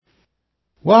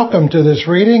Welcome to this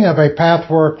reading of a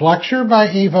Pathwork lecture by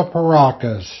Eva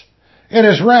Paracas. It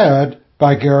is read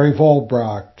by Gary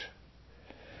Volbracht.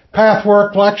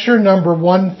 Pathwork lecture number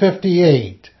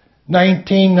 158,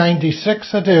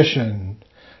 1996 edition,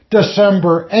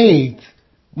 December 8th,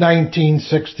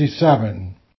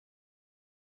 1967.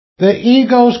 The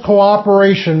ego's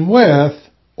cooperation with,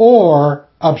 or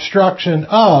obstruction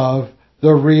of,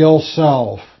 the real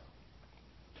self.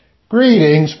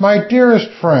 Greetings, my dearest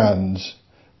friends.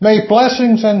 May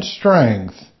blessings and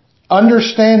strength,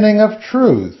 understanding of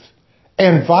truth,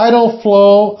 and vital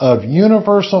flow of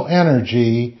universal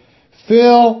energy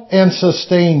fill and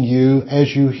sustain you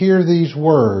as you hear these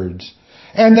words,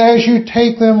 and as you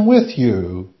take them with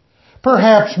you,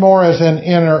 perhaps more as an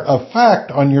inner effect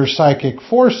on your psychic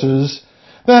forces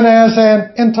than as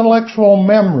an intellectual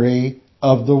memory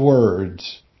of the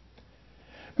words.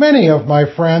 Many of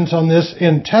my friends on this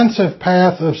intensive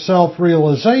path of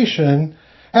self-realization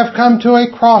have come to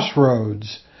a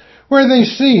crossroads where they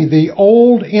see the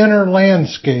old inner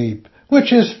landscape,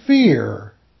 which is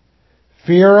fear.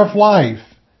 Fear of life,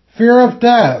 fear of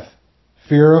death,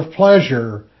 fear of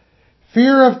pleasure,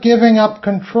 fear of giving up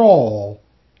control,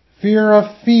 fear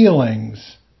of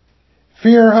feelings,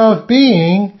 fear of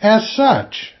being as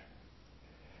such.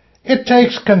 It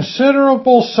takes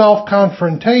considerable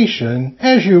self-confrontation,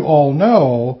 as you all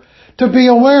know, to be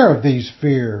aware of these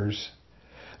fears.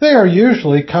 They are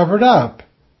usually covered up,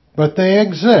 but they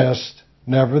exist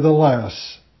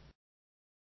nevertheless.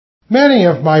 Many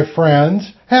of my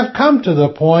friends have come to the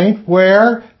point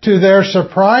where, to their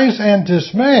surprise and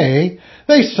dismay,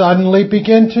 they suddenly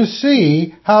begin to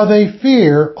see how they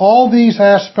fear all these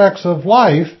aspects of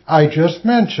life I just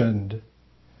mentioned.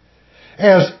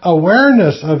 As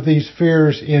awareness of these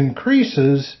fears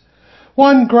increases,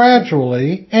 one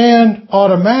gradually and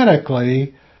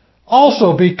automatically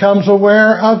also becomes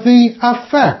aware of the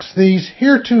effects these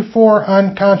heretofore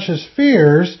unconscious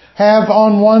fears have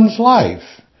on one's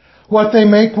life, what they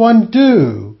make one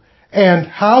do, and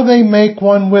how they make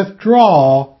one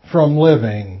withdraw from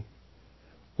living.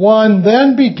 One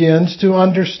then begins to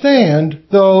understand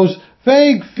those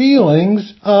vague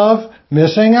feelings of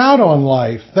missing out on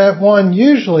life that one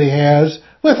usually has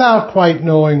without quite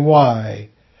knowing why,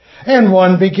 and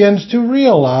one begins to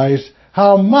realize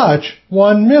how much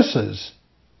one misses.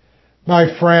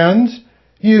 My friends,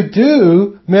 you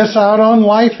do miss out on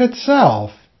life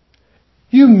itself.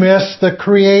 You miss the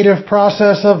creative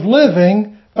process of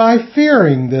living by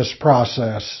fearing this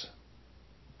process.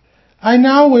 I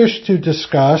now wish to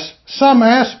discuss some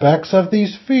aspects of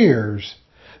these fears,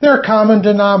 their common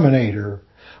denominator,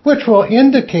 which will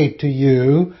indicate to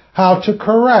you how to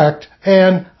correct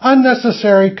an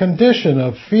unnecessary condition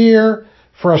of fear,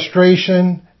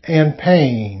 frustration, and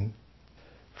pain.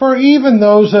 For even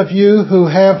those of you who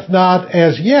have not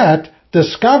as yet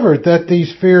discovered that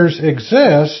these fears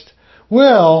exist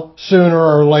will, sooner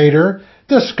or later,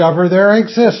 discover their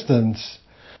existence,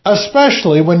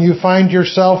 especially when you find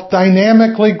yourself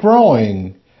dynamically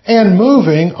growing and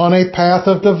moving on a path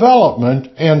of development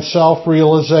and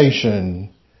self-realization.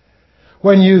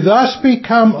 When you thus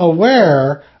become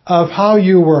aware of how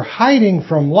you were hiding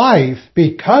from life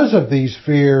because of these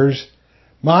fears,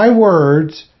 my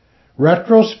words,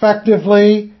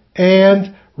 retrospectively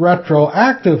and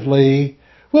retroactively,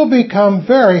 will become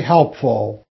very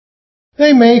helpful.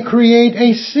 They may create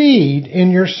a seed in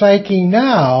your psyche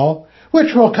now,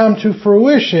 which will come to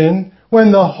fruition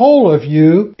when the whole of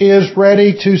you is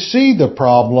ready to see the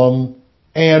problem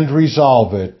and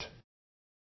resolve it.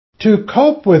 To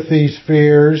cope with these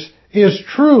fears is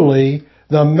truly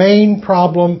the main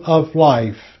problem of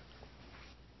life.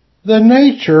 The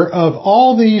nature of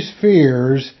all these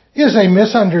fears is a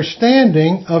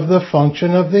misunderstanding of the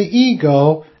function of the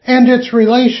ego and its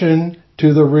relation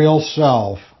to the real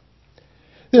self.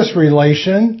 This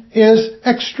relation is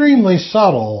extremely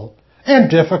subtle and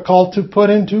difficult to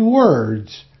put into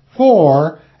words,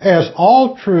 for, as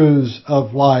all truths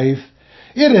of life,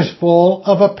 it is full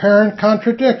of apparent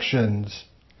contradictions,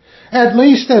 at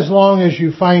least as long as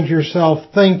you find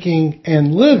yourself thinking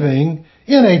and living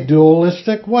in a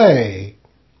dualistic way.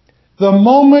 The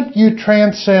moment you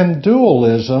transcend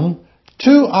dualism,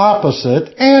 two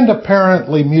opposite and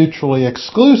apparently mutually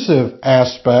exclusive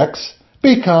aspects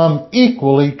become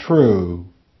equally true.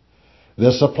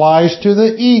 This applies to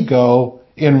the ego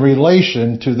in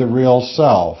relation to the real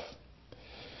self.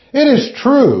 It is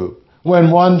true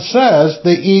when one says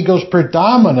the ego's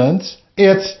predominance,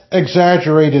 its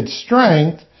exaggerated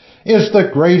strength, is the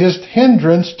greatest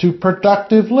hindrance to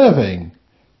productive living,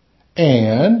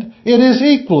 And it is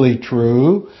equally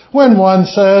true when one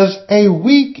says a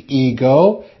weak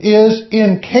ego is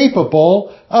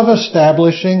incapable of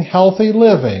establishing healthy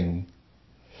living.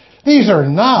 These are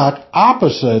not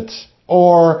opposites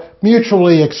or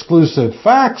mutually exclusive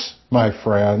facts, my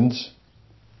friends.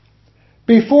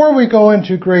 Before we go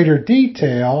into greater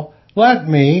detail, let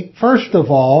me, first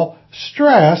of all,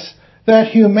 stress that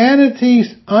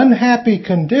humanity's unhappy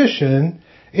condition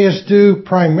is due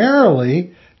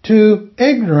primarily to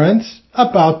ignorance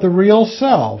about the real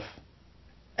self.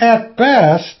 At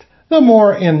best, the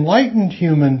more enlightened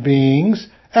human beings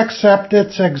accept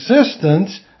its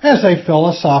existence as a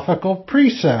philosophical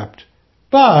precept.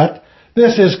 But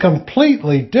this is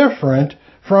completely different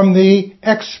from the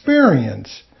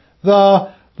experience,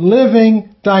 the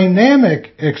living,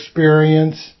 dynamic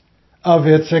experience of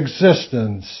its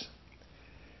existence.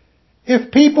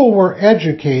 If people were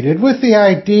educated with the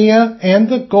idea and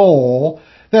the goal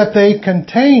that they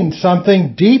contain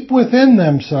something deep within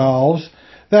themselves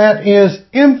that is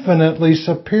infinitely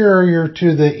superior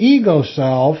to the ego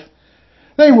self,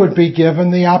 they would be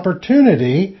given the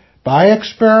opportunity by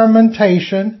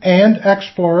experimentation and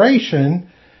exploration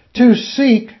to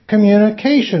seek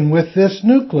communication with this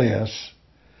nucleus.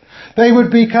 They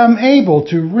would become able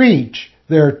to reach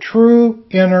their true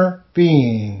inner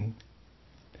being.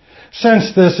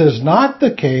 Since this is not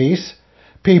the case,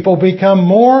 people become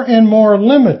more and more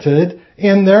limited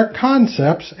in their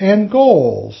concepts and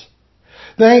goals.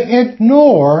 They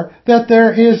ignore that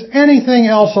there is anything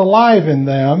else alive in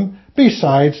them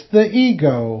besides the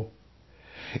ego.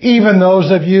 Even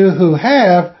those of you who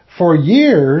have, for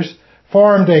years,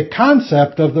 formed a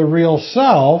concept of the real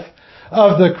self,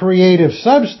 of the creative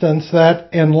substance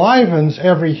that enlivens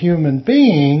every human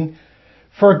being,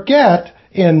 forget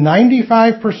in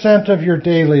 95% of your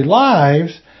daily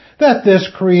lives that this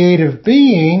creative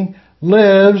being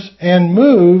lives and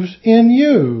moves in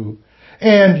you,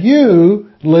 and you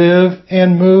live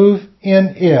and move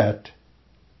in it.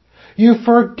 You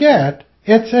forget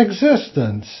its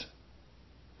existence.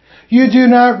 You do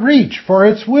not reach for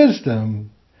its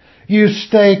wisdom. You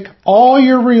stake all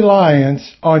your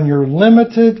reliance on your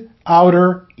limited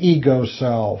outer ego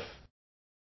self.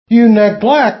 You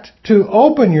neglect to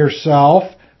open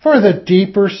yourself for the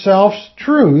deeper self's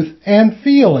truth and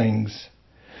feelings.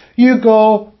 You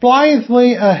go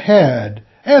blithely ahead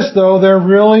as though there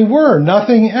really were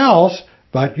nothing else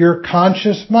but your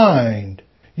conscious mind,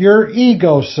 your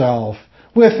ego self,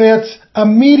 with its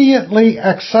immediately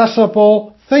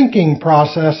accessible thinking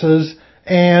processes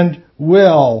and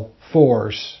will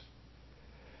force.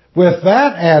 With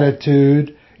that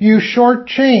attitude, you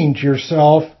shortchange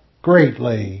yourself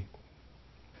greatly.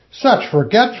 Such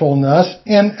forgetfulness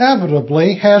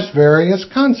inevitably has various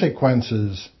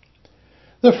consequences.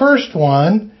 The first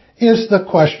one is the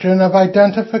question of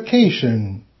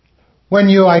identification. When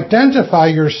you identify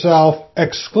yourself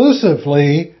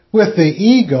exclusively with the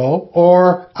ego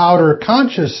or outer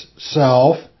conscious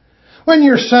self, when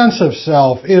your sense of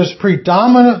self is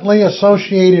predominantly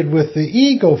associated with the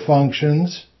ego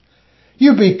functions,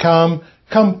 you become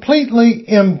completely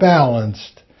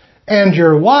imbalanced, and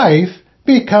your life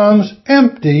becomes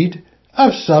emptied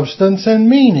of substance and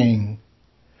meaning.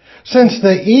 Since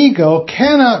the ego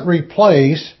cannot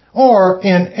replace or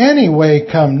in any way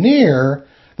come near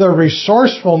the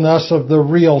resourcefulness of the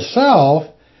real self,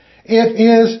 it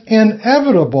is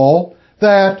inevitable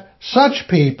that such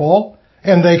people,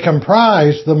 and they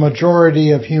comprise the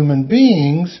majority of human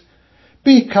beings,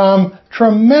 become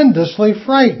tremendously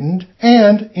frightened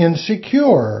and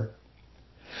insecure.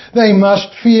 They must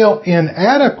feel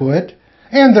inadequate,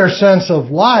 and their sense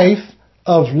of life,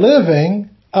 of living,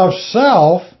 of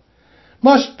self,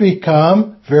 must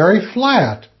become very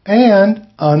flat and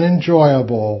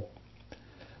unenjoyable.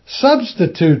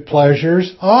 Substitute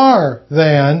pleasures are,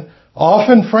 then,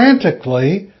 often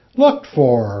frantically looked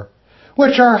for,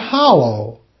 which are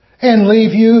hollow and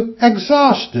leave you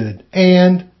exhausted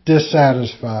and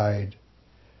dissatisfied.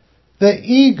 The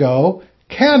ego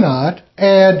cannot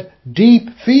add deep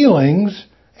feelings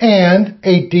and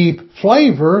a deep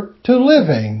flavor to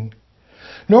living,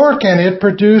 nor can it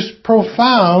produce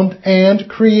profound and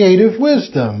creative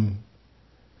wisdom.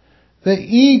 The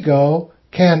ego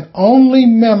can only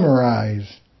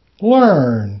memorize,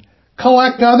 learn,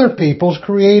 collect other people's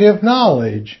creative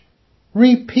knowledge,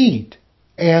 repeat,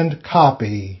 and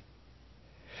copy.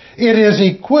 It is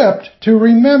equipped to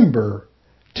remember,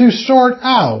 to sort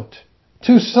out,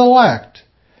 to select,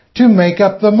 to make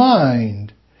up the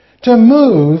mind, to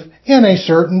move in a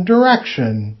certain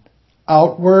direction,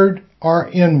 outward or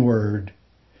inward.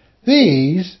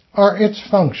 These are its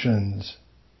functions.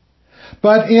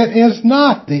 But it is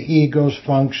not the ego's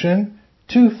function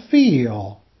to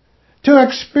feel, to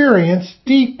experience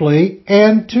deeply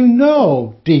and to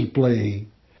know deeply,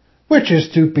 which is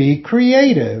to be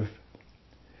creative.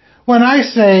 When I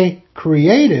say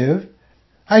creative,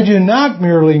 I do not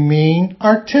merely mean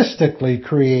artistically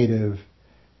creative.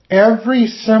 Every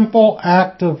simple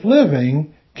act of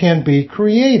living can be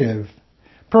creative,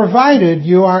 provided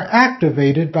you are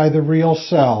activated by the real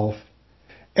self.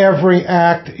 Every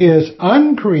act is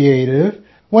uncreative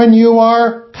when you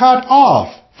are cut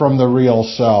off from the real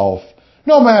self,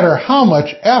 no matter how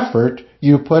much effort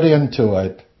you put into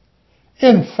it.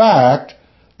 In fact,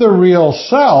 the real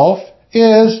self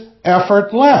is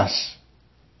effortless.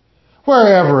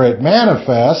 Wherever it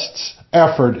manifests,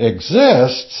 effort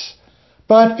exists,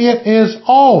 but it is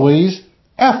always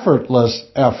effortless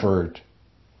effort.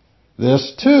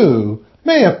 This, too,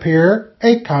 may appear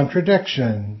a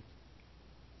contradiction.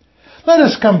 Let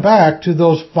us come back to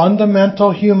those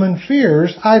fundamental human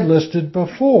fears I listed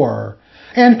before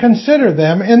and consider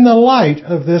them in the light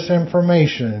of this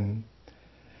information.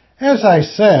 As I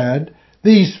said,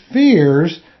 these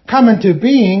fears come into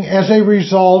being as a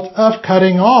result of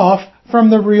cutting off from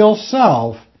the real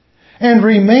self and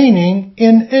remaining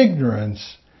in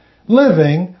ignorance,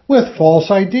 living with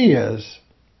false ideas.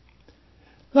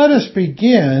 Let us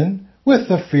begin with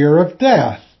the fear of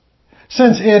death,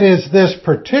 since it is this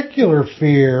particular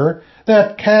fear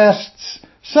that casts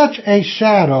such a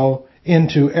shadow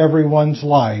into everyone's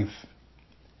life.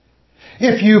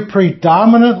 If you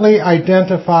predominantly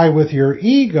identify with your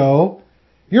ego,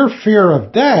 your fear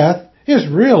of death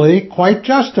is really quite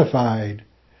justified,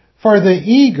 for the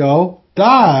ego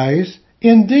dies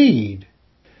indeed.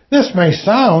 This may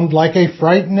sound like a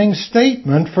frightening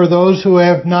statement for those who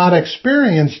have not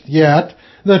experienced yet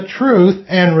the truth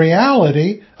and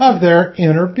reality of their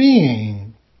inner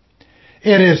being.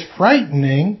 It is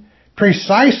frightening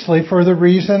precisely for the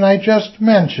reason I just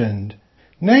mentioned,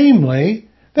 namely,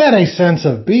 that a sense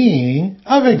of being,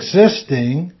 of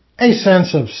existing, a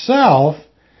sense of self,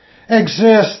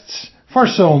 exists for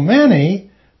so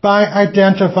many by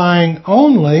identifying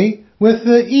only with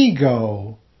the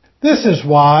ego. This is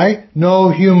why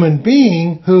no human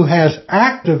being who has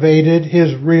activated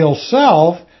his real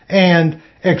self and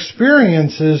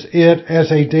experiences it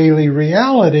as a daily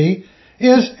reality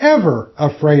is ever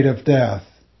afraid of death.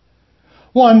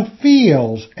 One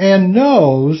feels and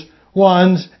knows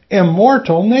one's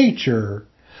immortal nature.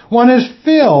 One is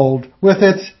filled with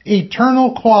its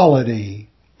eternal quality.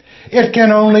 It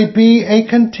can only be a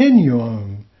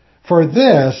continuum, for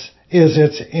this is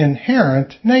its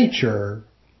inherent nature.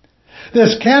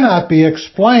 This cannot be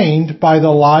explained by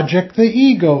the logic the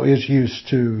ego is used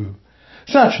to.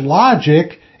 Such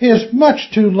logic is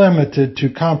much too limited to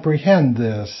comprehend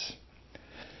this.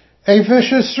 A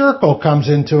vicious circle comes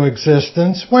into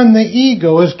existence when the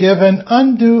ego is given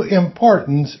undue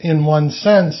importance in one's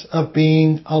sense of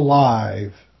being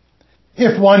alive.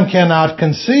 If one cannot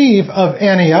conceive of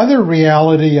any other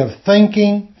reality of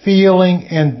thinking, feeling,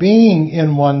 and being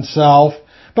in oneself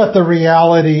but the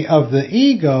reality of the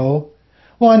ego,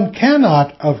 one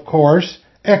cannot, of course,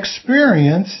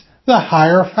 experience the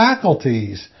higher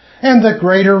faculties and the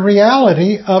greater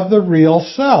reality of the real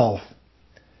self.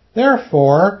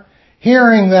 Therefore,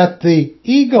 hearing that the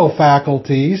ego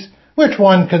faculties, which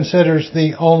one considers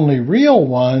the only real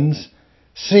ones,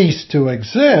 cease to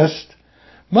exist,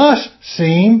 must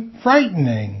seem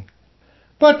frightening.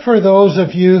 But for those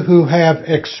of you who have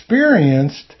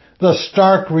experienced the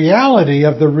stark reality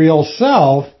of the real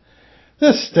self,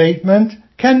 this statement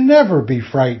can never be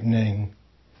frightening.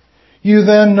 You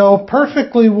then know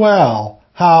perfectly well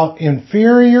how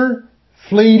inferior,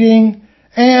 fleeting,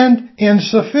 and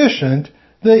insufficient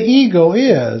the ego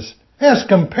is as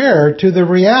compared to the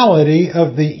reality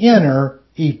of the inner,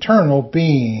 eternal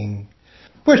being,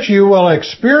 which you will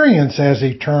experience as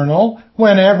eternal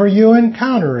whenever you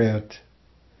encounter it.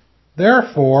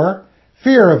 Therefore,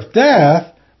 fear of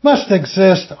death must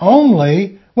exist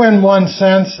only when one's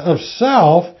sense of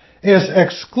self is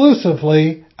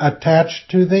exclusively attached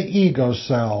to the ego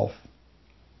self.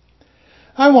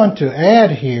 I want to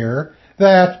add here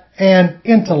that an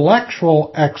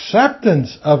intellectual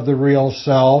acceptance of the real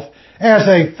self as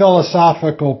a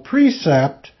philosophical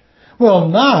precept will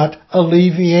not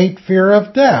alleviate fear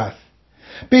of death,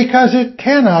 because it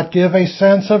cannot give a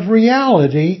sense of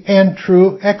reality and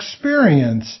true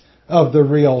experience of the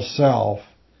real self.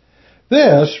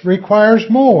 This requires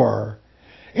more.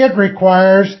 It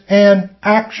requires an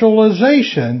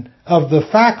actualization of the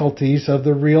faculties of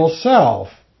the real self.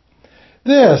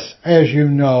 This, as you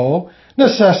know,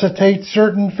 necessitates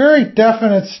certain very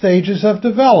definite stages of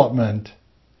development.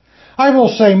 I will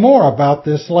say more about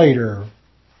this later.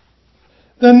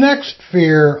 The next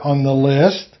fear on the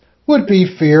list would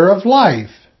be fear of life.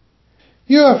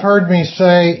 You have heard me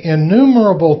say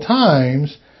innumerable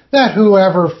times that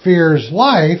whoever fears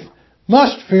life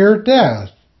must fear death,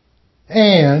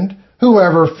 and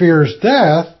whoever fears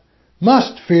death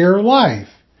must fear life,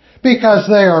 because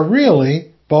they are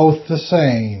really both the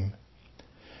same.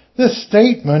 This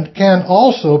statement can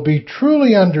also be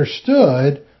truly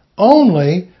understood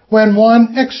only when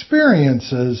one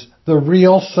experiences the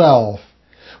real self,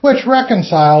 which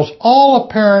reconciles all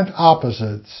apparent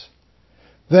opposites.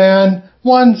 Then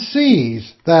one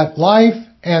sees that life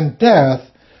and death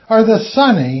are the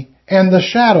sunny and the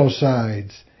shadow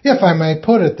sides, if I may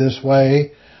put it this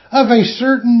way, of a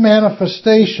certain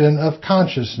manifestation of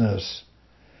consciousness.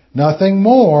 Nothing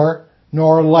more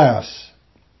nor less.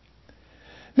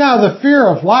 Now, the fear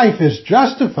of life is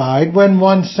justified when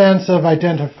one's sense of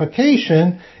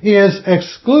identification is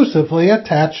exclusively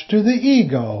attached to the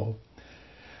ego.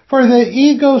 For the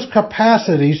ego's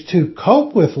capacities to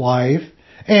cope with life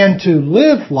and to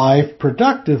live life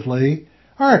productively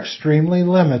are extremely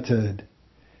limited.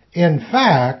 In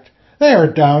fact, they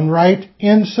are downright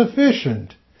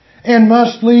insufficient and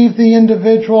must leave the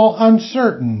individual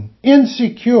uncertain,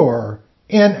 insecure,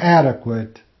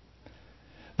 inadequate.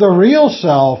 The real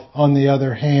self, on the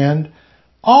other hand,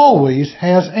 always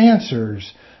has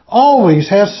answers, always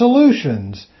has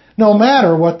solutions, no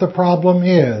matter what the problem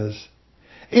is.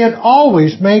 It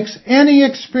always makes any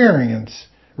experience,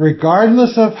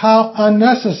 regardless of how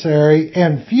unnecessary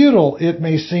and futile it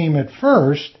may seem at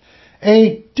first,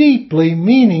 a deeply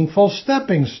meaningful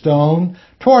stepping stone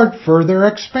toward further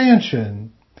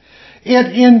expansion.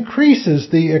 It increases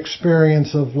the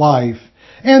experience of life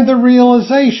and the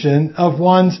realization of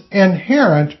one's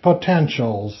inherent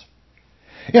potentials.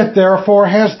 It therefore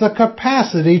has the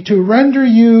capacity to render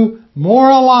you more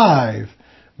alive,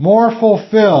 more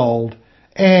fulfilled,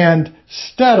 and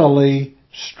steadily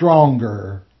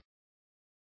stronger.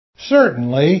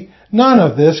 Certainly, none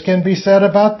of this can be said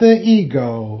about the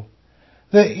ego.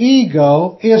 The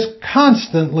ego is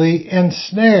constantly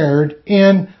ensnared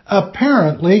in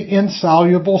apparently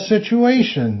insoluble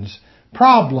situations,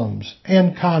 problems,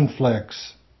 and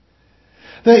conflicts.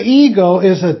 The ego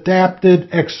is adapted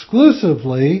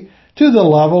exclusively to the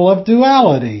level of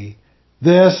duality,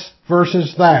 this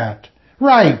versus that,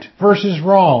 right versus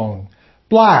wrong,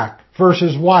 black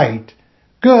versus white,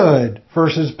 good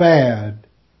versus bad.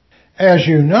 As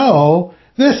you know,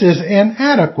 this is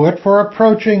inadequate for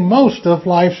approaching most of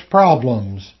life's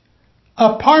problems.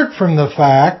 Apart from the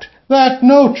fact that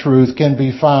no truth can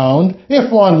be found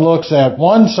if one looks at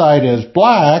one side as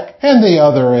black and the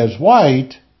other as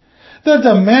white, the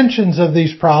dimensions of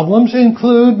these problems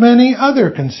include many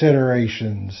other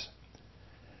considerations.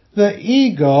 The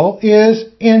ego is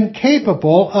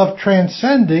incapable of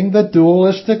transcending the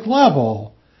dualistic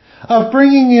level, of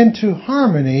bringing into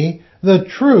harmony the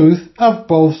truth of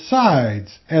both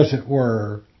sides, as it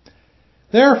were.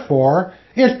 Therefore,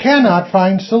 it cannot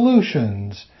find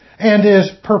solutions, and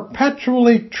is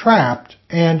perpetually trapped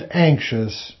and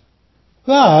anxious.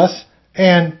 Thus,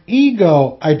 an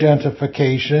ego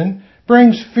identification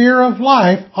brings fear of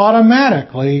life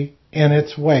automatically in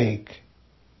its wake.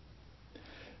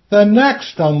 The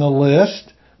next on the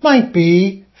list might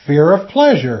be fear of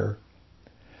pleasure.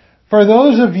 For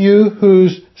those of you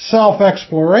whose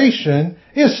self-exploration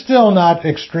is still not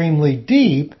extremely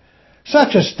deep,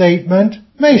 such a statement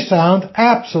may sound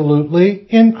absolutely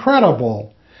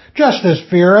incredible, just as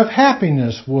fear of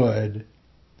happiness would.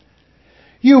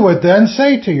 You would then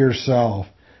say to yourself,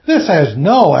 "This has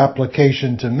no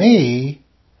application to me."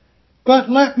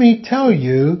 But let me tell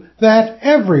you that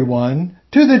everyone,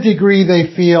 to the degree they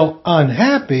feel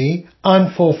unhappy,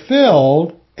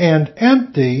 unfulfilled, and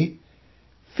empty,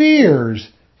 fears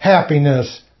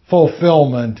happiness,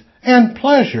 fulfillment, and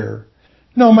pleasure,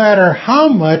 no matter how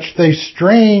much they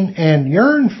strain and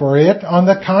yearn for it on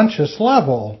the conscious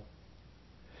level.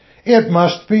 It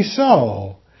must be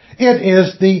so. It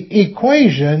is the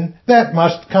equation that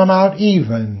must come out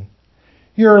even.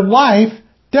 Your life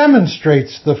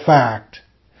demonstrates the fact,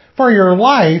 for your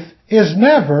life is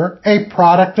never a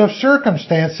product of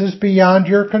circumstances beyond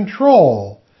your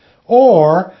control,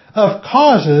 or of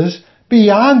causes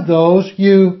beyond those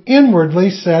you inwardly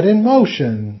set in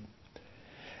motion.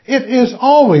 It is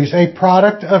always a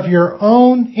product of your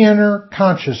own inner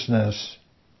consciousness.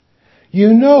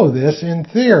 You know this in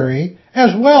theory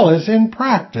as well as in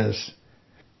practice.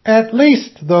 At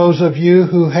least those of you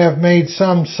who have made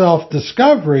some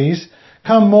self-discoveries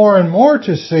come more and more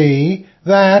to see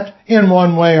that, in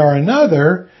one way or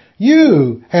another,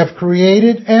 You have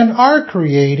created and are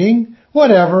creating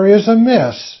whatever is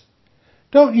amiss.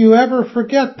 Don't you ever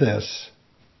forget this.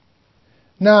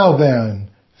 Now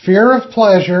then, fear of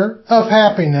pleasure, of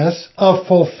happiness, of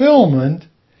fulfillment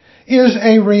is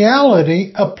a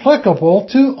reality applicable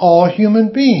to all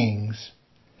human beings.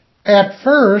 At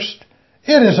first,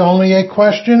 it is only a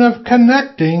question of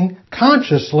connecting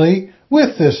consciously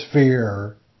with this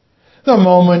fear. The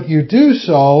moment you do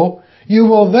so, you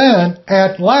will then,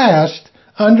 at last,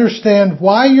 understand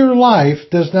why your life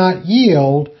does not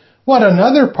yield what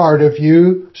another part of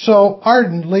you so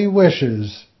ardently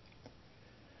wishes.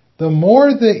 The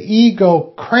more the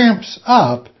ego cramps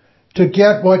up to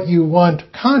get what you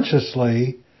want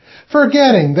consciously,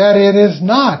 forgetting that it is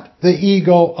not the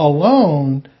ego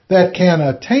alone that can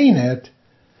attain it,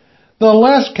 the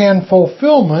less can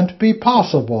fulfillment be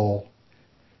possible.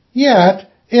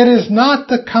 Yet, it is not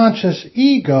the conscious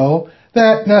ego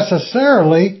that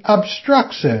necessarily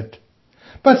obstructs it,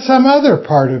 but some other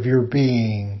part of your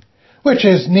being, which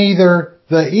is neither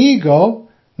the ego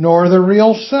nor the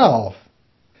real self.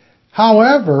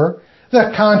 However,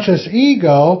 the conscious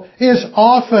ego is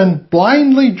often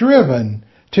blindly driven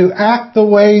to act the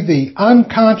way the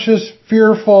unconscious,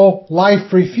 fearful,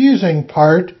 life-refusing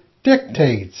part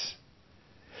dictates.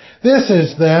 This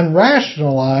is then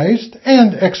rationalized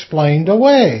and explained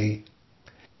away.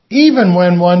 Even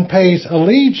when one pays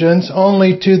allegiance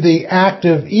only to the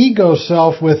active ego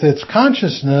self with its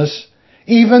consciousness,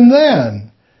 even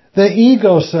then, the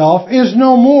ego self is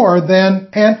no more than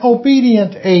an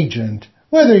obedient agent,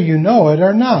 whether you know it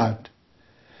or not.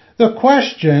 The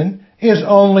question is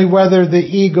only whether the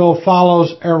ego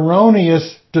follows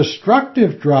erroneous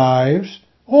destructive drives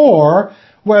or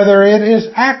whether it is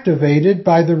activated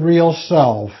by the real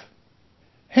self.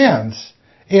 Hence,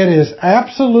 it is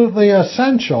absolutely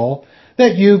essential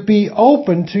that you be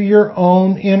open to your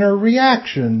own inner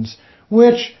reactions,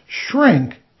 which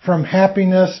shrink from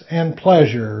happiness and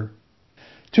pleasure.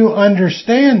 To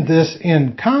understand this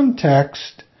in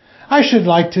context, I should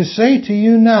like to say to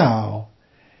you now,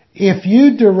 if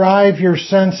you derive your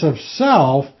sense of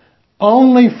self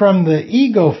only from the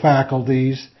ego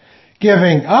faculties,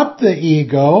 giving up the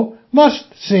ego must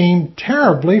seem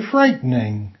terribly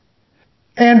frightening.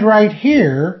 And right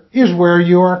here is where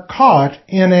you are caught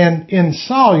in an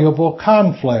insoluble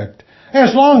conflict,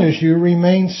 as long as you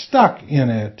remain stuck in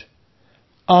it.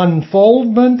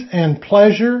 Unfoldment and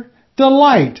pleasure,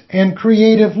 delight and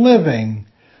creative living,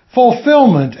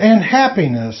 fulfillment and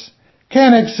happiness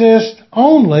can exist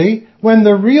only when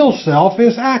the real self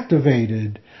is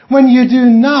activated, when you do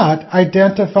not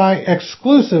identify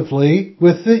exclusively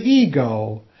with the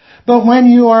ego, but when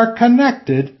you are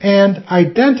connected and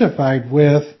identified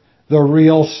with the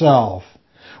real self,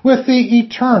 with the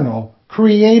eternal,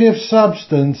 creative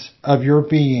substance of your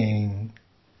being.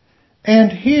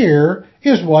 And here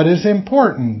is what is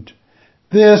important.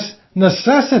 This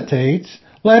necessitates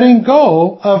letting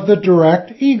go of the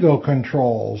direct ego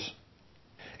controls.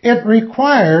 It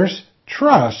requires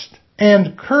trust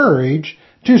and courage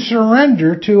to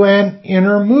surrender to an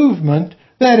inner movement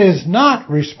that is not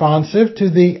responsive to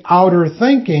the outer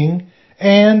thinking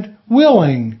and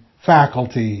willing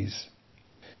faculties.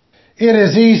 It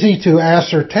is easy to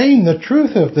ascertain the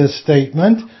truth of this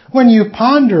statement when you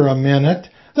ponder a minute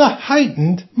the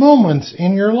heightened moments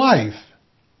in your life.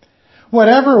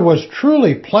 Whatever was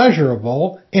truly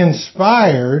pleasurable,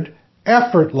 inspired,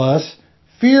 effortless,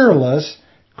 fearless,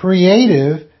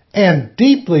 creative, and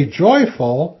deeply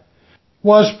joyful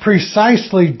was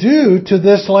precisely due to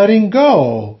this letting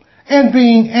go and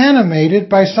being animated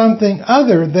by something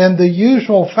other than the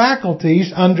usual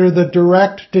faculties under the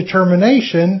direct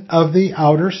determination of the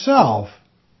outer self.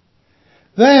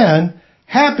 Then,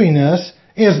 happiness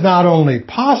is not only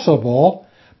possible,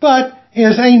 but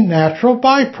is a natural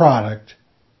byproduct.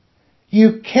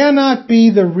 You cannot be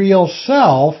the real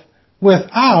self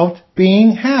without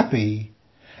being happy,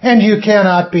 and you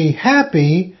cannot be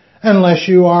happy unless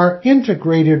you are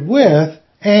integrated with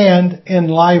and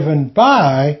enlivened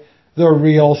by the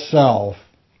real self.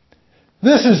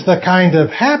 This is the kind of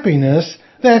happiness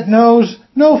that knows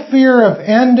no fear of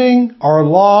ending or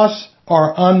loss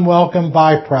or unwelcome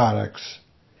byproducts.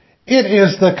 It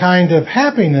is the kind of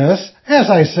happiness, as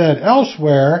I said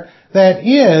elsewhere, that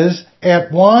is,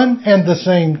 at one and the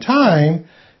same time,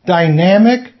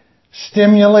 dynamic,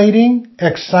 stimulating,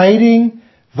 exciting,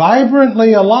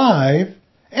 vibrantly alive,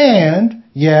 and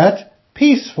yet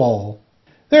peaceful.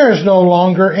 There is no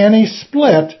longer any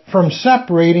split from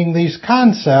separating these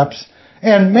concepts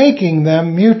and making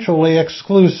them mutually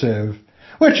exclusive,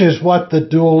 which is what the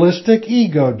dualistic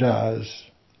ego does.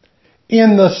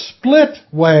 In the split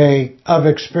way of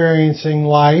experiencing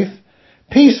life,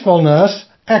 peacefulness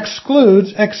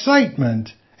excludes excitement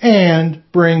and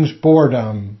brings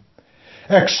boredom.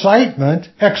 Excitement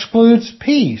excludes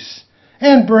peace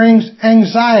and brings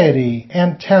anxiety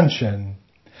and tension.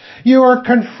 You are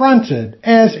confronted,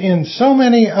 as in so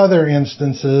many other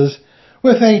instances,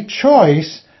 with a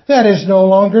choice that is no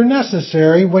longer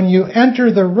necessary when you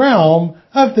enter the realm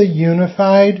of the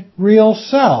unified real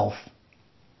self.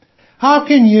 How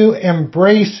can you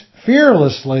embrace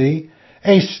fearlessly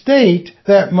a state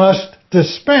that must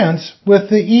dispense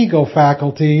with the ego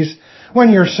faculties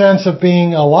when your sense of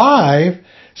being alive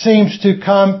seems to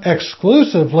come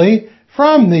exclusively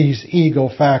from these ego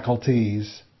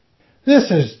faculties?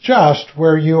 This is just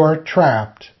where you are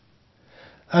trapped.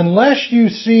 Unless you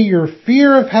see your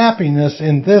fear of happiness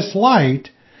in this light,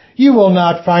 you will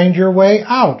not find your way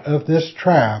out of this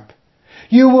trap.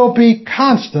 You will be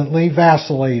constantly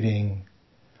vacillating.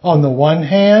 On the one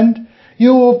hand,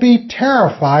 you will be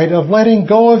terrified of letting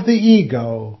go of the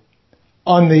ego.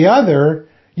 On the other,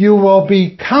 you will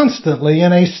be constantly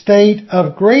in a state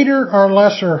of greater or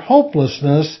lesser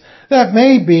hopelessness that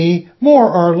may be more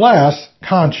or less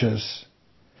conscious.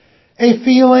 A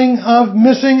feeling of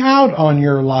missing out on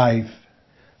your life,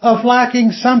 of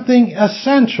lacking something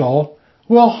essential,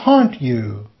 will haunt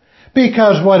you,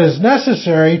 because what is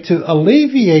necessary to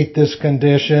alleviate this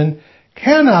condition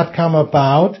cannot come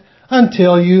about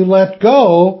until you let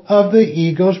go of the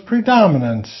ego's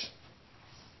predominance.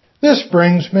 This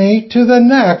brings me to the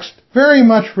next, very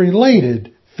much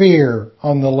related fear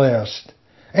on the list,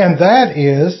 and that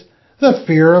is the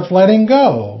fear of letting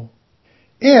go.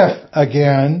 If,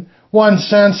 again, one's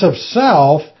sense of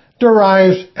self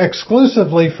derives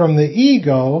exclusively from the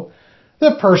ego,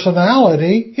 the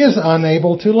personality is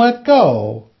unable to let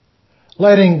go.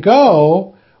 Letting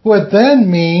go would then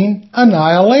mean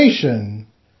annihilation.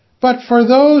 But for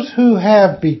those who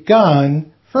have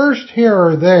begun, first here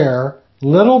or there,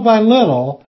 little by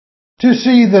little, to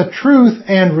see the truth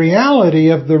and reality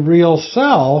of the real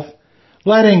self,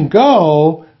 letting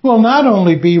go will not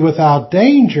only be without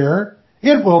danger,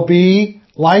 it will be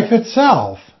life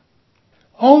itself.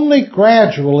 Only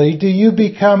gradually do you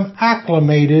become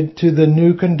acclimated to the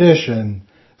new condition,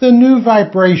 the new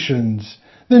vibrations,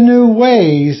 the new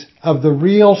ways of the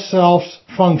real self's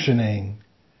functioning.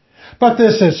 But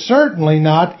this is certainly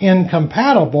not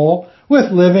incompatible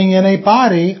with living in a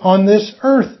body on this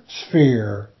earth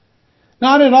sphere.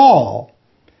 Not at all.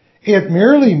 It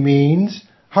merely means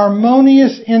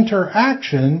harmonious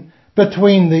interaction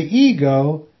between the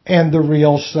ego and the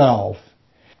real self.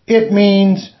 It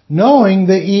means knowing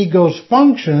the ego's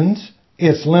functions,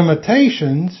 its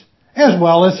limitations, as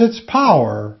well as its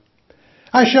power.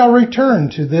 I shall return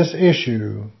to this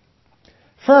issue.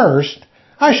 First,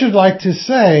 I should like to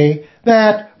say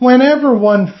that whenever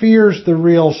one fears the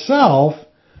real self,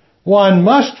 one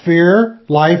must fear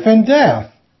life and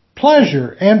death,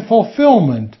 pleasure and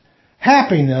fulfillment,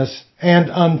 happiness and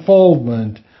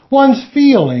unfoldment, one's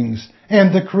feelings,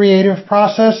 and the creative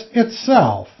process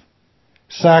itself.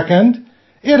 Second,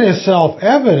 it is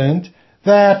self-evident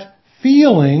that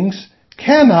feelings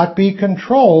cannot be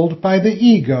controlled by the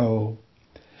ego.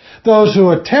 Those who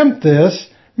attempt this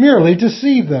merely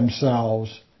deceive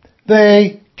themselves.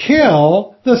 They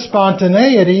kill the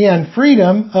spontaneity and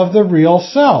freedom of the real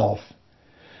self.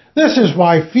 This is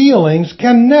why feelings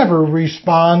can never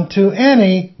respond to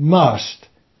any must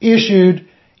issued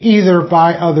either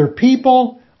by other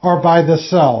people or by the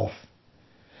self.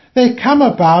 They come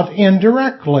about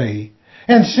indirectly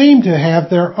and seem to have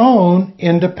their own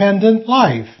independent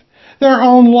life, their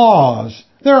own laws,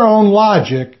 their own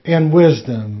logic and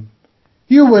wisdom.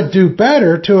 You would do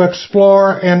better to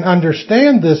explore and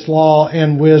understand this law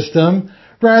and wisdom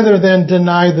rather than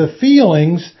deny the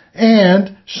feelings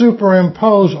and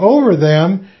superimpose over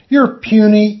them your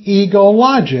puny ego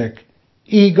logic,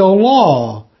 ego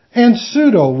law, and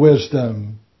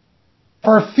pseudo-wisdom.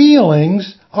 For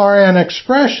feelings are an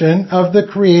expression of the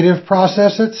creative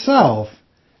process itself.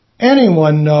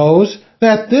 Anyone knows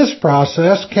that this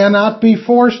process cannot be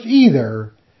forced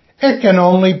either. It can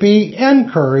only be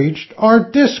encouraged or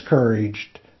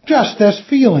discouraged, just as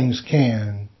feelings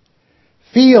can.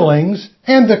 Feelings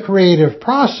and the creative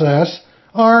process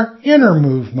are inner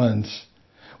movements,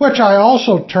 which I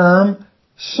also term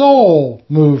soul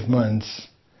movements.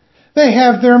 They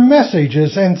have their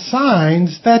messages and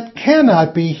signs that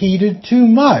cannot be heeded too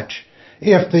much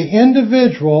if the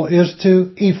individual is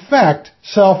to effect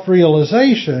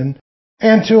self-realization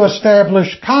and to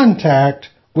establish contact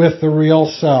with the real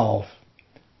self.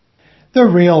 The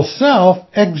real self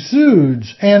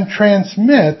exudes and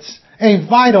transmits a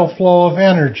vital flow of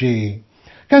energy,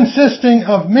 consisting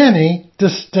of many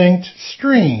distinct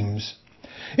streams.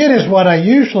 It is what I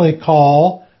usually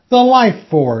call the life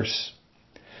force.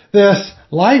 This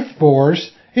life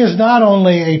force is not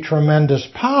only a tremendous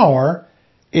power,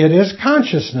 it is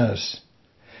consciousness.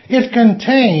 It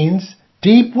contains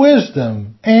deep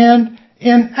wisdom and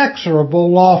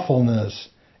inexorable lawfulness,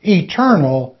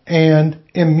 eternal and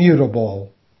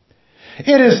immutable.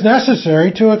 It is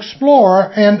necessary to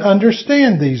explore and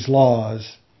understand these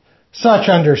laws. Such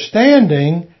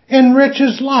understanding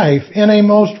enriches life in a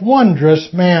most wondrous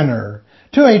manner,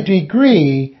 to a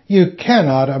degree you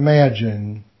cannot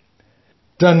imagine.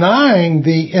 Denying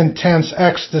the intense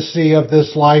ecstasy of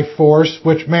this life force,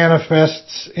 which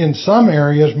manifests in some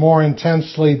areas more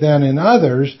intensely than in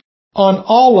others, on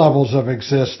all levels of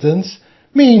existence,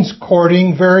 means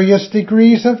courting various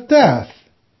degrees of death.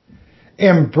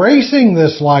 Embracing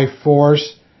this life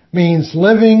force means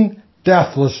living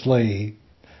deathlessly.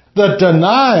 The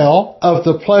denial of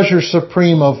the pleasure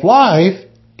supreme of life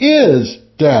is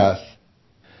death.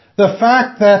 The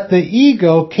fact that the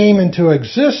ego came into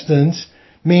existence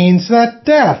means that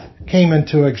death came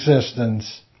into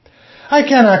existence. I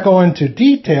cannot go into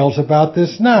details about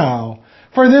this now,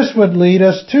 for this would lead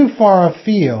us too far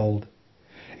afield.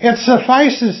 It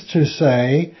suffices to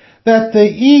say that the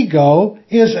ego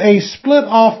is a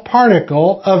split-off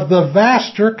particle of the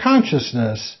vaster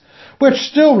consciousness, which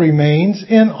still remains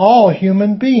in all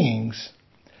human beings.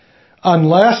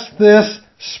 Unless this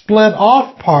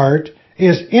split-off part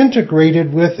is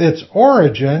integrated with its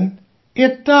origin,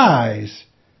 it dies.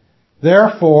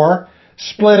 Therefore,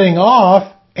 splitting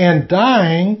off and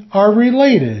dying are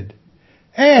related,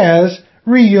 as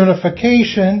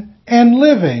reunification and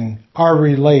living are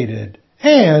related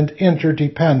and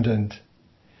interdependent.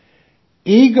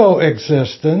 Ego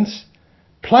existence,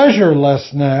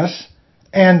 pleasurelessness,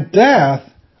 and death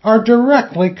are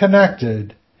directly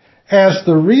connected, as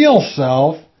the real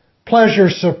self, pleasure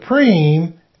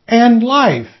supreme, and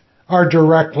life are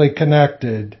directly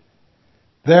connected.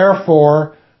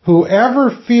 Therefore,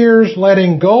 whoever fears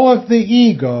letting go of the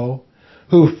ego,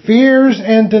 who fears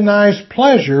and denies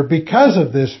pleasure because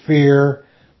of this fear,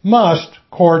 must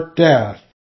court death.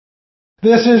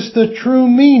 This is the true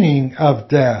meaning of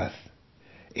death.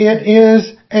 It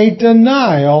is a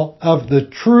denial of the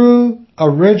true,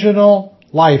 original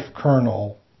life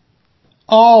kernel.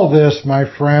 All this, my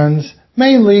friends,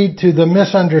 may lead to the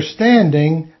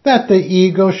misunderstanding that the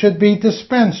ego should be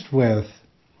dispensed with.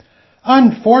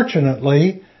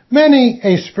 Unfortunately, many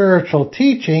a spiritual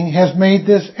teaching has made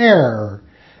this error,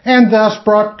 and thus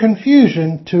brought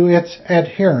confusion to its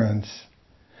adherents.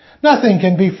 Nothing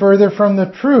can be further from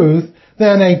the truth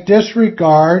than a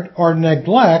disregard or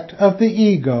neglect of the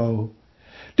ego.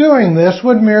 Doing this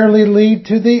would merely lead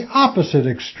to the opposite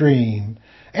extreme,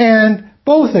 and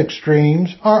both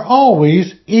extremes are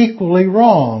always equally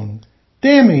wrong,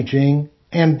 damaging,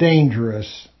 and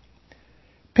dangerous.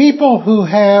 People who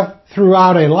have,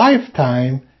 throughout a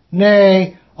lifetime,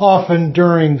 nay, often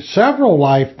during several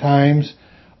lifetimes,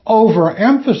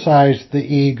 overemphasized the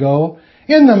ego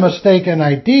in the mistaken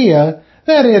idea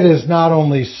that it is not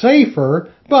only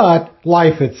safer, but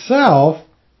life itself,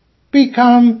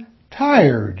 become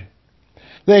tired.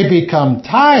 They become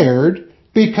tired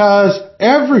because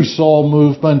every soul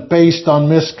movement based on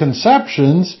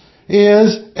misconceptions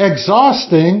is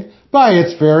exhausting by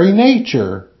its very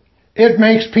nature. It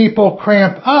makes people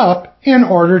cramp up in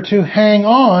order to hang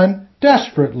on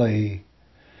desperately.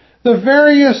 The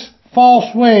various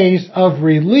false ways of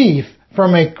relief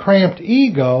from a cramped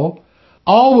ego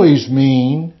always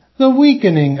mean the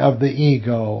weakening of the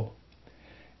ego.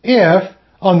 If,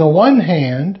 on the one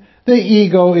hand, the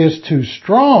ego is too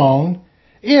strong,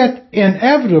 it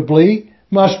inevitably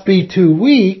must be too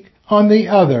weak on the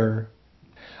other.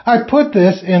 I put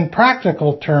this in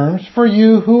practical terms for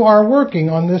you who are working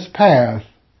on this path.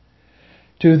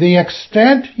 To the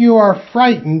extent you are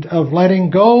frightened of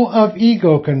letting go of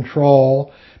ego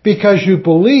control because you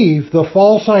believe the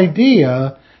false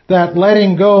idea that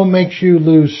letting go makes you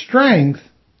lose strength,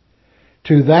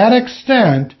 to that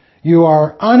extent you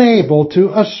are unable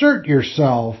to assert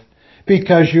yourself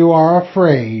because you are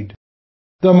afraid.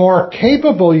 The more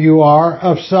capable you are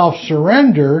of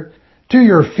self-surrender to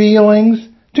your feelings,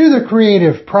 to the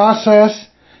creative process,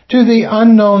 to the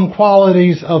unknown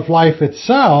qualities of life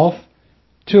itself,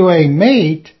 to a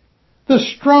mate, the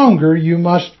stronger you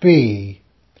must be.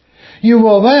 You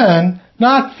will then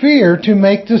not fear to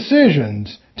make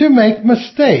decisions, to make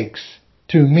mistakes,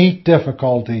 to meet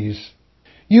difficulties.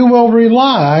 You will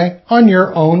rely on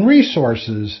your own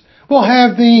resources, will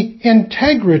have the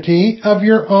integrity of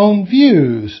your own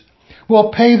views,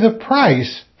 will pay the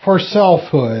price for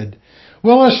selfhood,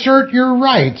 will assert your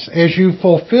rights as you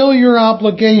fulfill your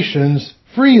obligations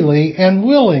freely and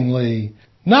willingly,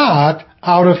 not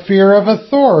out of fear of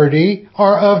authority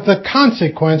or of the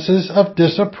consequences of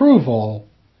disapproval.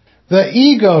 The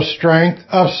ego strength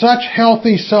of such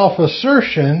healthy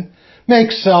self-assertion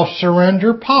makes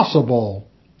self-surrender possible.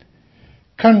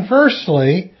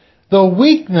 Conversely, the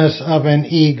weakness of an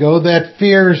ego that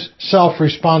fears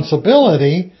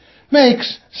self-responsibility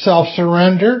makes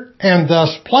self-surrender and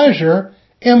thus pleasure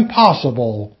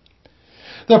impossible.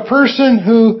 The person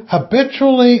who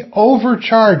habitually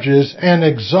overcharges and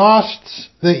exhausts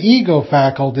the ego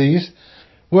faculties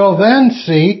will then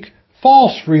seek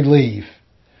false relief.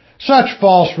 Such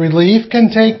false relief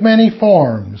can take many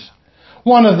forms.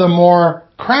 One of the more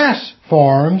crass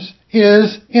forms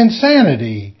is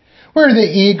insanity, where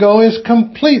the ego is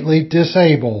completely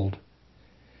disabled.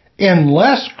 In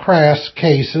less crass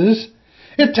cases,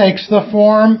 it takes the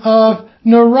form of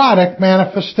neurotic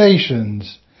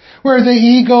manifestations, where the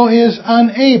ego is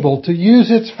unable to use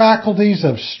its faculties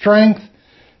of strength,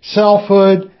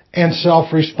 selfhood, and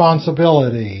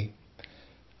self-responsibility.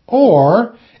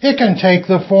 Or it can take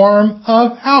the form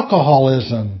of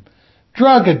alcoholism,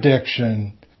 drug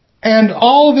addiction, and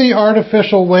all the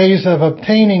artificial ways of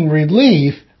obtaining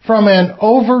relief from an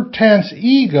over-tense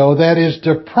ego that is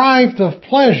deprived of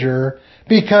pleasure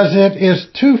because it is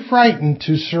too frightened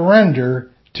to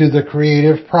surrender to the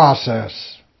creative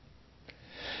process.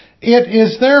 It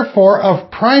is therefore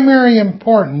of primary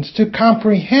importance to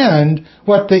comprehend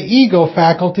what the ego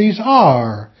faculties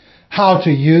are, how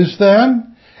to use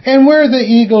them, and where the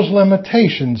ego's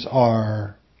limitations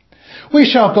are. We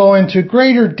shall go into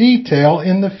greater detail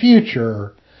in the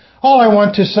future. All I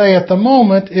want to say at the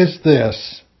moment is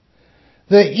this.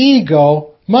 The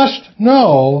ego must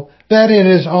know that it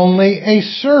is only a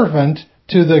servant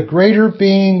to the greater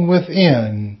being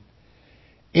within.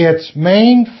 Its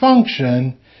main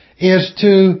function is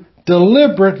to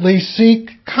deliberately seek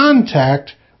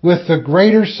contact with the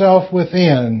greater self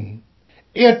within.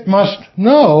 It must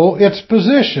know its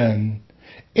position.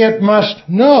 It must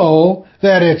know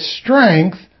that its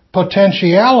strength,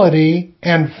 potentiality,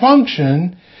 and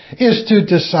function is to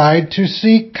decide to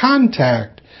seek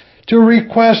contact, to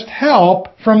request help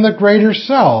from the greater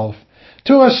self,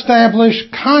 to establish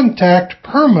contact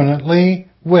permanently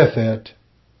with it.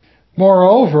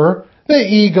 Moreover, the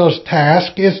ego's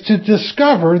task is to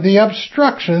discover the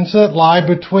obstructions that lie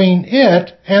between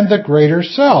it and the greater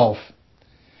self.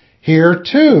 Here,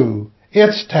 too,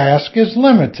 its task is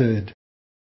limited.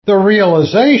 The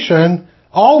realization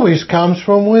always comes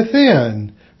from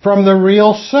within, from the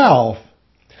real self.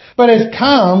 But it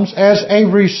comes as a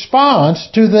response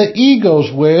to the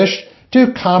ego's wish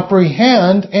to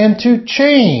comprehend and to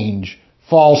change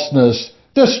falseness,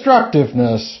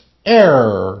 destructiveness,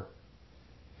 error.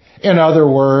 In other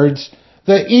words,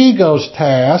 the ego's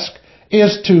task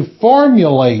is to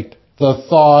formulate the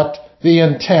thought, the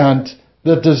intent,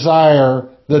 the desire,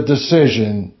 the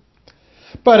decision.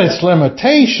 But its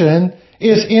limitation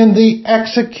is in the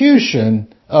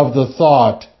execution of the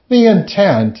thought, the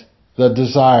intent, the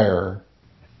desire.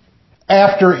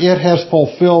 After it has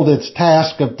fulfilled its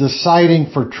task of deciding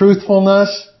for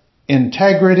truthfulness,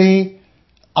 integrity,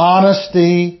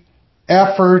 honesty,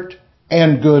 effort,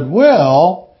 and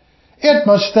goodwill, it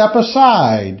must step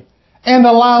aside and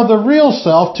allow the real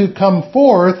self to come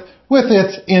forth with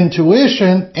its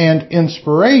intuition and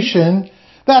inspiration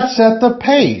that set the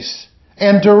pace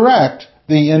and direct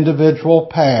the individual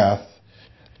path.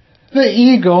 The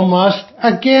ego must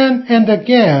again and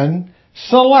again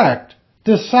select,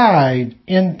 decide,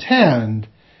 intend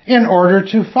in order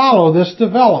to follow this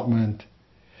development.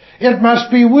 It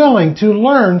must be willing to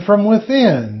learn from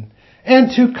within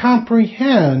and to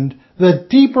comprehend the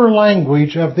deeper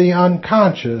language of the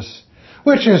unconscious,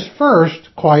 which is first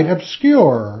quite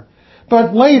obscure,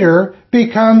 but later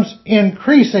becomes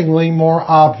increasingly more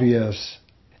obvious.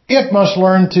 It must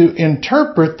learn to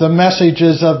interpret the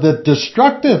messages of the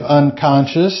destructive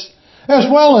unconscious as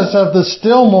well as of the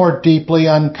still more deeply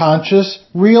unconscious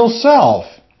real self,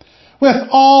 with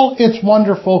all its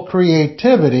wonderful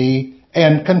creativity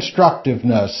and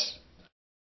constructiveness.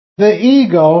 The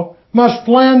ego must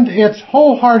lend its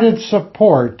wholehearted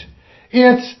support,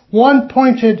 its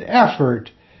one-pointed effort,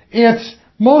 its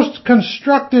most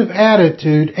constructive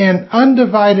attitude and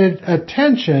undivided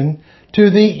attention to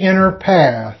the inner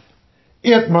path.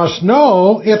 It must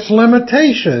know its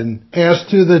limitation as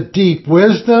to the deep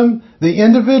wisdom, the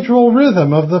individual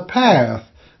rhythm of the path,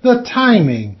 the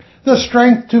timing, the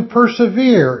strength to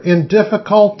persevere in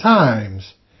difficult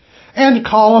times. and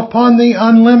call upon the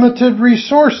unlimited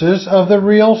resources of the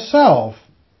real self.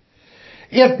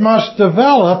 It must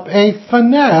develop a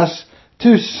finesse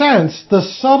to sense the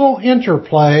subtle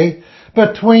interplay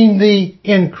between the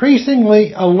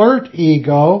increasingly alert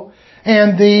ego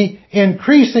and the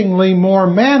increasingly more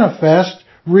manifest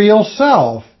real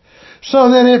self,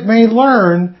 so that it may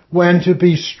learn when to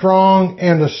be strong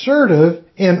and assertive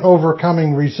in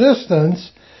overcoming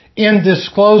resistance, in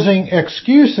disclosing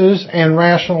excuses and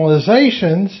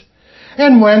rationalizations,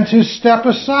 and when to step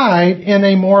aside in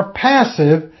a more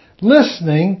passive,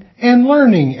 listening and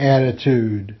learning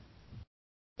attitude.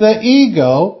 The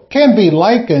ego can be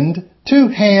likened to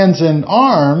hands and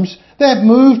arms that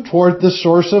move toward the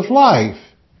source of life,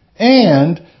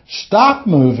 and stop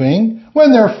moving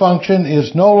when their function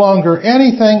is no longer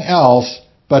anything else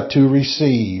but to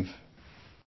receive.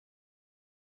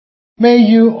 May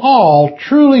you all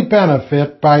truly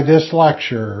benefit by this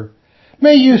lecture.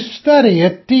 May you study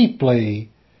it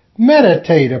deeply,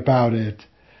 meditate about it,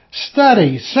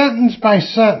 study sentence by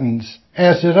sentence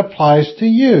as it applies to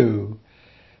you.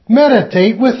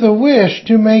 Meditate with the wish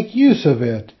to make use of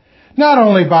it, not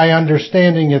only by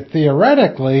understanding it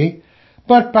theoretically,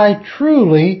 but by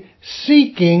truly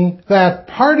seeking that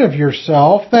part of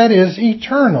yourself that is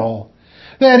eternal,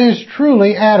 that is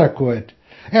truly adequate,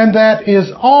 and that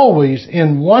is always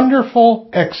in wonderful,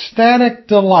 ecstatic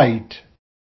delight.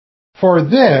 For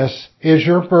this is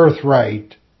your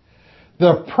birthright.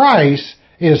 The price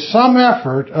is some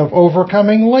effort of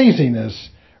overcoming laziness,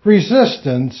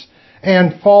 resistance,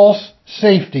 and false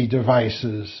safety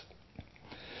devices.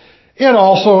 It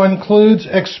also includes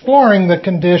exploring the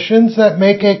conditions that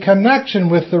make a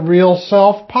connection with the real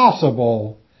self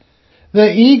possible.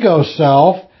 The ego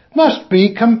self must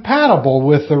be compatible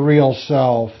with the real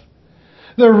self.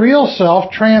 The real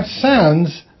self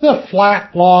transcends the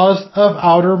flat laws of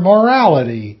outer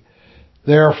morality.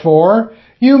 Therefore,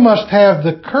 you must have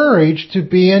the courage to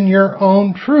be in your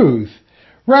own truth,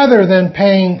 rather than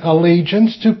paying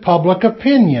allegiance to public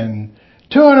opinion,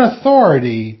 to an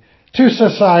authority, to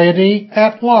society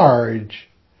at large.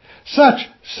 Such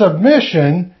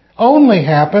submission only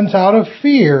happens out of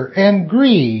fear and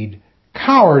greed,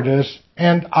 cowardice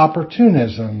and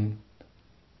opportunism.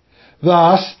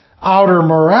 Thus, outer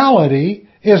morality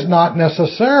is not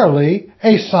necessarily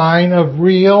a sign of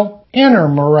real inner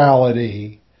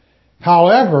morality.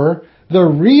 However, the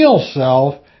real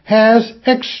self has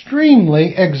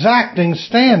extremely exacting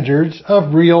standards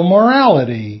of real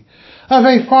morality, of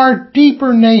a far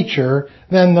deeper nature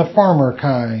than the former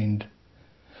kind.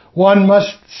 One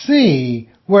must see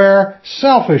where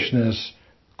selfishness,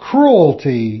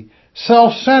 cruelty,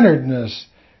 self-centeredness,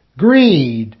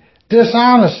 greed,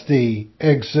 dishonesty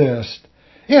exist,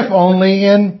 if only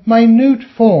in minute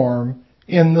form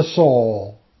in the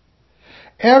soul.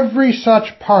 Every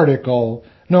such particle,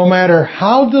 no matter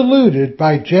how diluted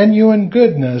by genuine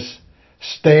goodness,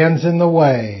 stands in the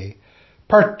way,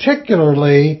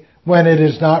 particularly when it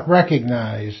is not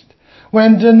recognized,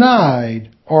 when denied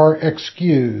or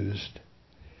excused.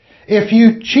 If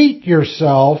you cheat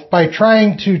yourself by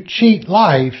trying to cheat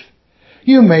life,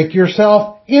 you make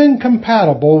yourself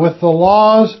incompatible with the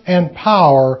laws and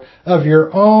power of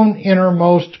your own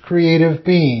innermost creative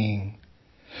being.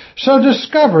 So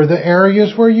discover the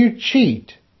areas where you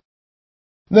cheat.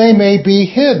 They may be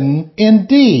hidden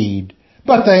indeed,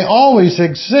 but they always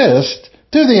exist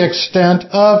to the extent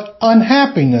of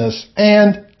unhappiness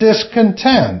and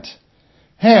discontent.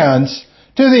 Hence,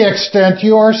 to the extent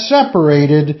you are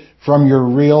separated from your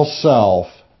real self.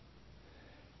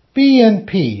 Be in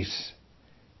peace.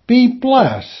 Be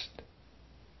blessed.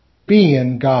 Be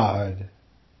in God.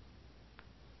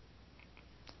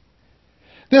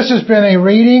 This has been a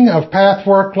reading of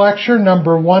Pathwork Lecture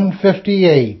number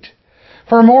 158.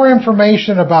 For more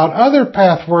information about other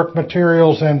Pathwork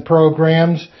materials and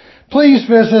programs, please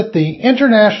visit the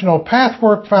International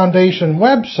Pathwork Foundation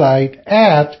website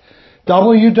at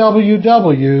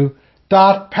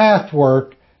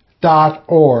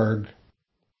www.pathwork.org.